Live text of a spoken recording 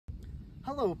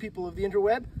Hello, people of the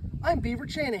interweb. I'm Beaver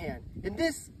Chanahan, and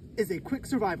this is a quick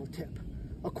survival tip.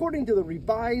 According to the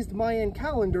revised Mayan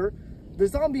calendar, the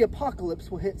zombie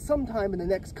apocalypse will hit sometime in the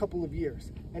next couple of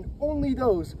years, and only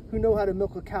those who know how to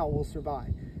milk a cow will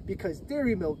survive, because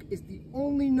dairy milk is the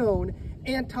only known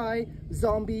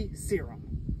anti-zombie serum.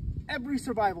 Every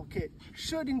survival kit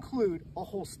should include a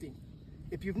Holstein.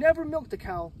 If you've never milked a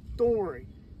cow, don't worry.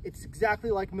 It's exactly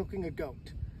like milking a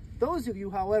goat. Those of you,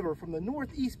 however, from the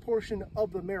northeast portion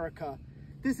of America,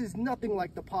 this is nothing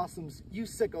like the possums you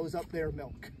sickos up there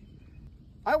milk.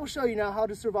 I will show you now how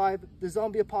to survive the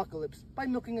zombie apocalypse by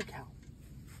milking a cow.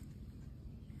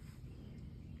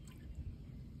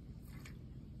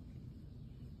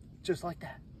 Just like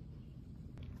that.